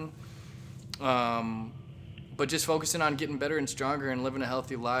happen. But just focusing on getting better and stronger and living a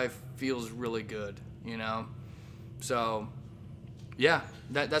healthy life feels really good, So, yeah,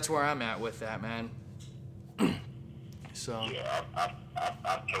 that's where I'm at with that, man. So. Yeah,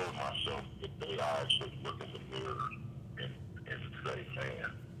 I've told myself that they actually look in the mirror and say,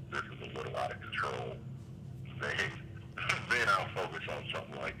 man, this is a little out of control. Then I'll focus on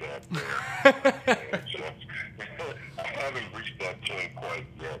something like that there. I haven't reached that point quite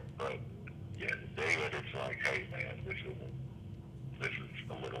yet, but yeah, the day that it's like, hey man, this is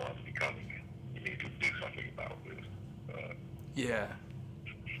a little unbecoming. You need to do something about this. Yeah.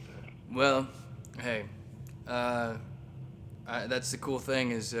 Well, hey, that's the cool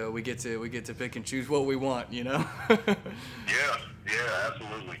thing is we get to pick and choose what we want, Yeah,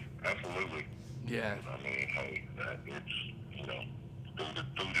 absolutely. Yeah. I mean, hey, it's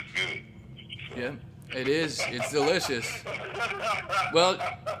food is good. So. Yeah, it is. It's delicious. Well,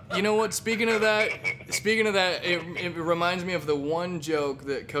 you know what? Speaking of that, it reminds me of the one joke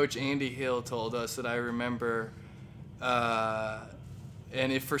that Coach Andy Hill told us that I remember.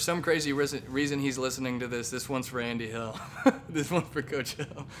 And if for some crazy reason he's listening to this one's for Andy Hill. This one's for Coach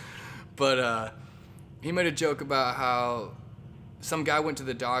Hill. But he made a joke about how some guy went to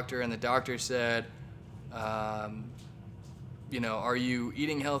the doctor and the doctor said, are you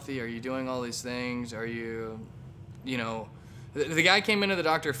eating healthy? Are you doing all these things? Are you, the guy came into the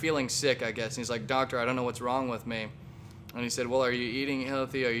doctor feeling sick, I guess. And he's like, doctor, I don't know what's wrong with me. And he said, well, are you eating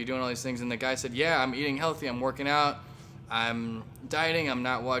healthy? Are you doing all these things? And the guy said, yeah, I'm eating healthy. I'm working out. I'm dieting. I'm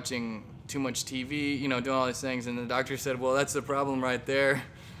not watching too much TV, doing all these things. And the doctor said, well, that's the problem right there.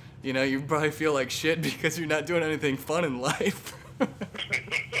 You probably feel like shit because you're not doing anything fun in life. Yeah,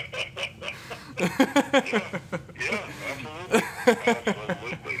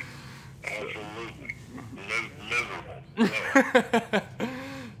 absolutely. Miserable. Yeah.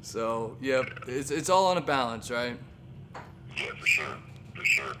 So, yep, it's all on a balance, right? Yeah, for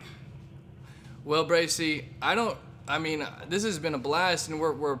sure. Well, Bracy, I don't I mean, this has been a blast, and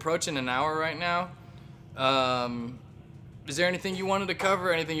we're approaching an hour right now. Is there anything you wanted to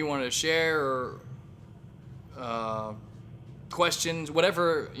cover? Anything you wanted to share, or questions,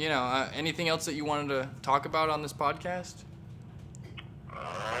 whatever, anything else that you wanted to talk about on this podcast?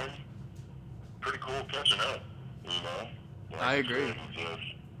 Pretty cool catching up, Like I agree. And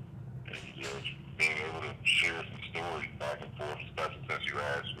just being able to share some stories back and forth, especially since you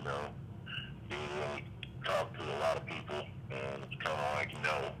asked, you really talk to a lot of people, and it's kind of like,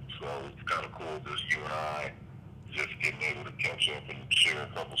 so it's kind of cool just you and I just getting able to catch up and share a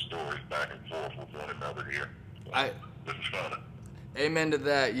couple stories back and forth with one another here. So, this is fun. Amen to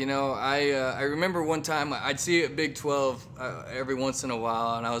that. I remember one time I'd see you at Big 12 every once in a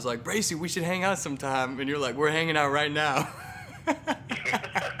while, and I was like, Bracy, we should hang out sometime. And you're like, we're hanging out right now. Yeah,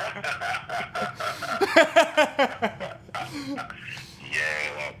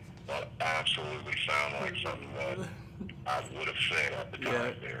 that absolutely sounded like something that I would have said at the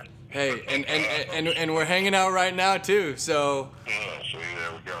time there. Hey, and we're hanging out right now too. So. Yeah, see,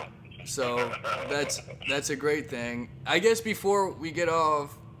 there we go. So that's a great thing. I guess before we get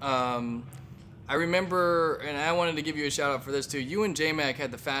off, I remember, and I wanted to give you a shout out for this too. You and J-Mac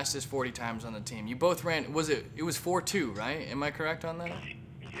had the fastest 40 times on the team. You both ran. It was 4.2, right? Am I correct on that?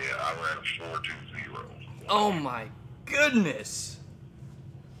 Yeah, I ran a 4.20. Oh my goodness.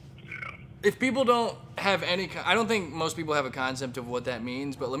 Yeah. If people don't have I don't think most people have a concept of what that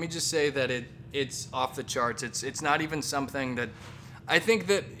means. But let me just say that it's off the charts. It's not even something that. I think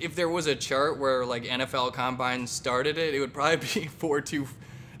that if there was a chart where like NFL Combine started it would probably be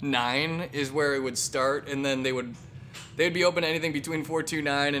 4.29 is where it would start, and then they'd be open to anything between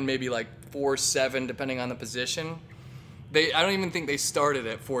 4.29 and maybe like 4.7 depending on the position. I don't even think they started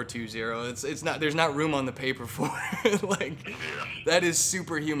at 4.20. It's not. There's not room on the paper for it. Like that is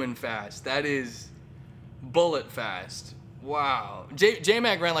superhuman fast. That is bullet fast. Wow.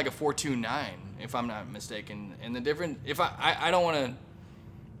 J-Mac ran like a 4.29. If I'm not mistaken. And the different, I don't want to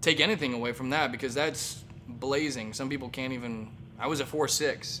take anything away from that because that's blazing. Some people can't even, I was a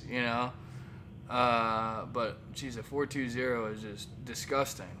 4.6, but geez, a 4.20 is just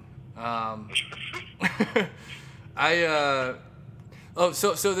disgusting.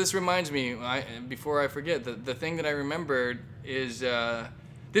 So this reminds me, before I forget, the thing that I remembered is,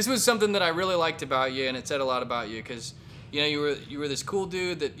 this was something that I really liked about you, and it said a lot about you because, you were this cool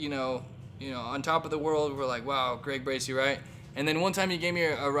dude that, on top of the world. We're like, wow, Greg Bracy, right? And then one time you gave me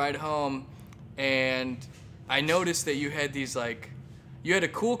a ride home, and I noticed that you had these you had a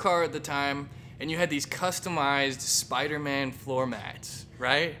cool car at the time, and you had these customized Spider-Man floor mats,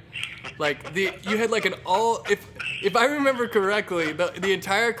 right? Like you had like if I remember correctly, the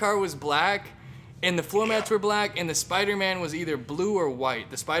entire car was black, and the floor mats were black, and the Spider-Man was either blue or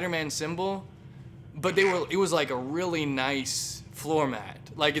white, the Spider-Man symbol, but it was like a really nice floor mat.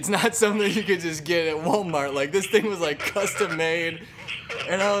 Like it's not something you could just get at Walmart. Like this thing was like custom made,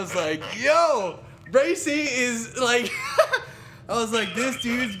 and I was like, yo, Bracy is like, I was like, this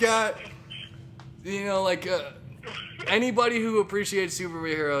dude's got, anybody who appreciates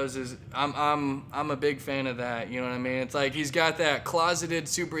superheroes is, I'm a big fan of that. You know what I mean? It's like he's got that closeted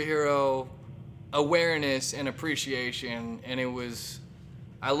superhero awareness and appreciation, and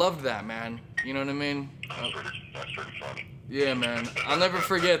I loved that, man. You know what I mean? That's pretty funny. Yeah, man. I'll never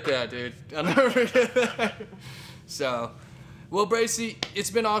forget that, dude. I'll never forget that. So, well, Bracy, it's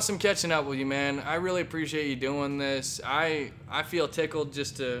been awesome catching up with you, man. I really appreciate you doing this. I feel tickled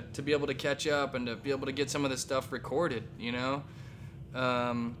just to be able to catch up and to be able to get some of this stuff recorded,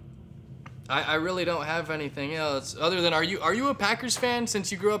 I really don't have anything else other than, are you a Packers fan?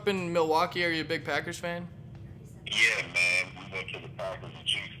 Since you grew up in Milwaukee, are you a big Packers fan? Yeah, man. We went to the Packers and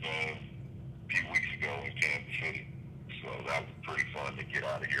Chiefs game a few weeks ago in Kansas City. So that was pretty fun to get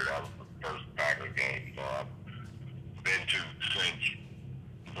out of here. That was the first Packers game I've been to since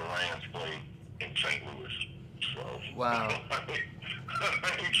the Rams played in St. Louis. So wow. But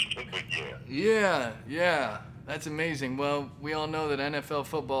Yeah. That's amazing. Well, we all know that NFL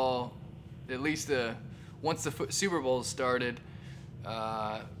football, at least once the Super Bowl started, it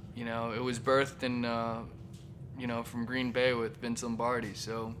was birthed in, from Green Bay with Vince Lombardi.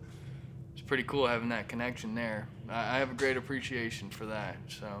 So it's pretty cool having that connection there. I have a great appreciation for that.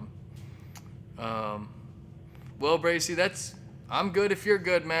 So, well, Bracy, I'm good if you're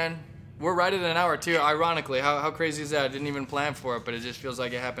good, man. We're right at an hour too. Ironically, how crazy is that? I didn't even plan for it, but it just feels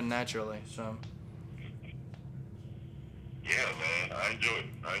like it happened naturally. So. Yeah, man, I enjoyed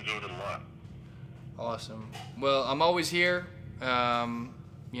it a lot. Awesome. Well, I'm always here. We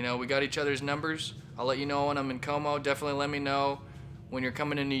got each other's numbers. I'll let you know when I'm in Como. Definitely let me know when you're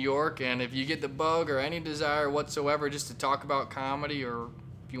coming to New York. And if you get the bug or any desire whatsoever just to talk about comedy, or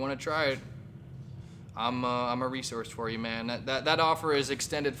if you want to try it, I'm a resource for you, man. That offer is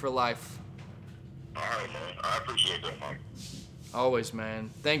extended for life. All right, man. I appreciate that, Mike. Always, man.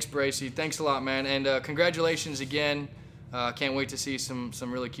 Thanks, Bracy. Thanks a lot, man. And congratulations again. Can't wait to see some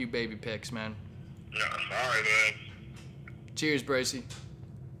really cute baby pics, man. Yeah, all right, man. Cheers, Bracy.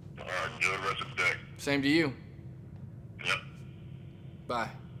 All right, enjoy the rest of the day. Same to you. Yep. Bye.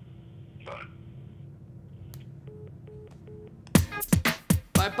 Bye.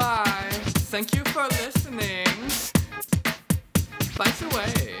 Bye-bye. Thank you for listening. By the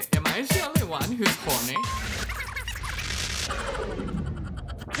way, am I the only one who's horny?